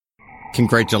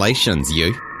Congratulations,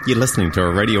 you. You're listening to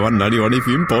a Radio 191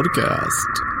 FM podcast.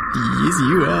 Yes,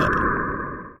 you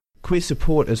are. Queer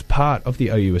Support is part of the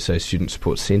OUSA Student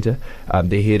Support Centre.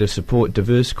 They're here to support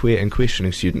diverse, queer and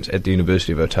questioning students at the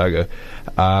University of Otago.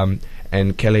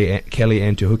 And Kelly Ann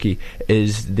Tuhuki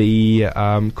is the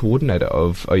coordinator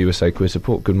of OUSA Queer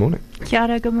Support. Good morning. Kia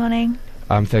ora, good morning.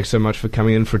 Thanks so much for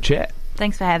coming in for a chat.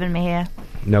 Thanks for having me here.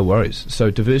 No worries. So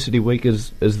Diversity Week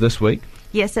is this week?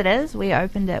 Yes, it is. We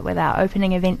opened it with our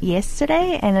opening event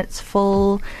yesterday, and it's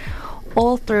all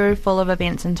through full of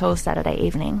events until Saturday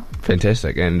evening.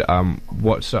 Fantastic. And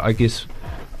I guess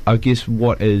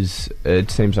what is,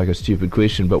 it seems like a stupid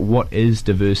question, but what is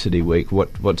Diversity Week?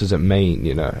 What does it mean,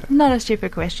 you know? Not a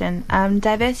stupid question.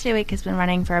 Diversity Week has been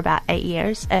running for about 8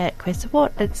 years at Queer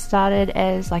Support. It started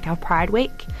as like our Pride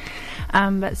Week.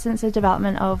 But since the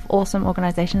development of awesome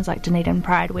organisations like Dunedin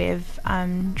Pride, we've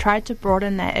tried to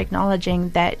broaden that, acknowledging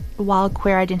that while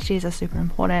queer identities are super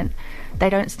important, they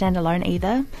don't stand alone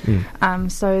either.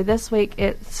 So this week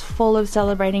it's full of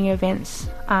celebrating events,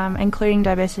 including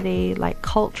diversity like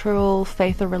cultural,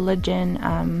 faith or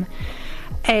religion,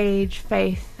 age,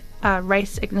 faith,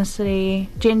 race, ethnicity,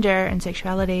 gender and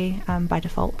sexuality by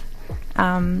default,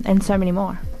 and so many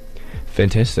more.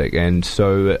 Fantastic. And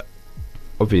so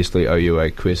obviously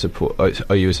OUSA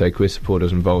Queer Support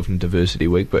is involved in Diversity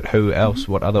Week, but who else?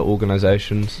 What other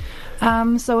organisations?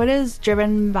 So it is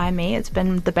driven by me. It's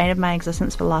been the bane of my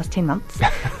existence for the last 10 months.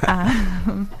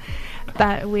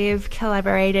 But we've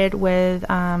collaborated with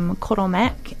Koro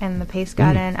Mac and the Peace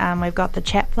Garden. We've got the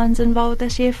chaplains involved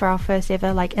this year for our first ever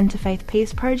interfaith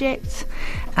peace project.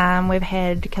 We've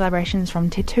had collaborations from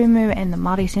Te Tumu and the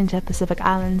Māori Centre, Pacific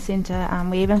Island Centre.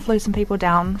 We even flew some people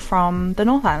down from the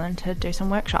North Island to do some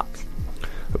workshops.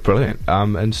 Brilliant.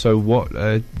 And so what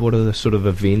are the sort of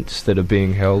events that are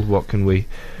being held? What can we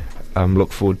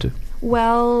look forward to?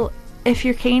 Well, if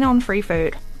you're keen on free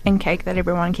food and cake that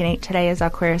everyone can eat, today is our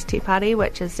Queerest Tea Party,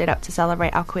 which is set up to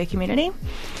celebrate our queer community.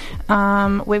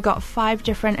 We've got 5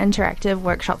 different interactive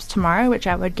workshops tomorrow, which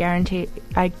I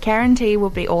guarantee will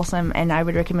be awesome, and I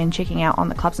would recommend checking out on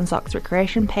the Clubs and Socks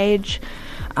Recreation page.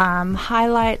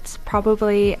 Highlights,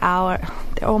 probably they're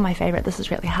all my favourite, this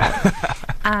is really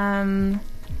hard.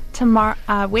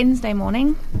 Tomorrow, Wednesday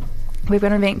morning, we've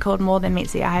got an event called More Than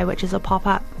Meets the Eye, which is a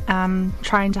pop-up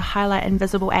trying to highlight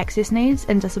invisible access needs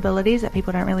and disabilities that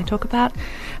people don't really talk about.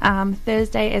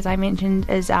 Thursday, as I mentioned,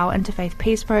 is our Interfaith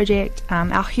Peace Project.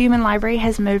 Our Human Library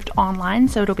has moved online,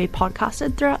 so it'll be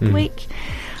podcasted throughout the week.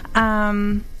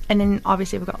 And then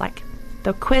obviously we've got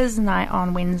the quiz night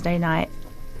on Wednesday night,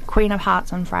 Queen of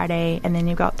Hearts on Friday, and then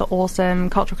you've got the awesome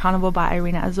Cultural Carnival by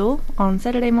Irina Azul on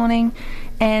Saturday morning,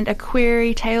 and a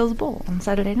Query Tales Ball on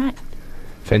Saturday night.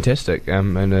 Fantastic.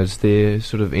 And is there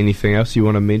sort of anything else you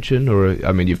want to mention? Or,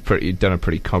 I mean, you've done a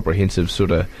pretty comprehensive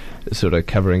sort of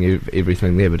covering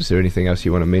everything there, but is there anything else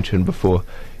you want to mention before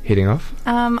heading off?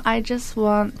 I just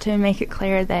want to make it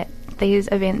clear that these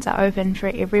events are open for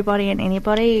everybody and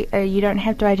anybody. You don't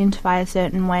have to identify a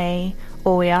certain way.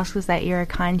 All we ask is that you're a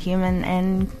kind human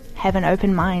and have an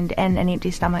open mind and an empty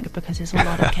stomach, because there's a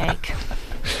lot of cake.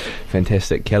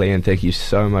 Fantastic. Kelly Ann, thank you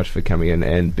so much for coming in,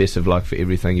 and best of luck for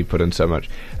everything. You put in so much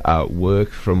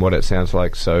work from what it sounds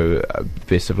like, so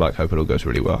best of luck. Hope it all goes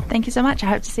really well. Thank you so much. I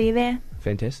hope to see you there.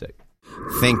 Fantastic.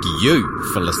 Thank you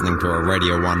for listening to a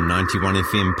Radio 191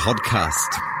 FM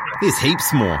podcast. There's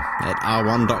heaps more at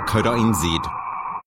r1.co.nz.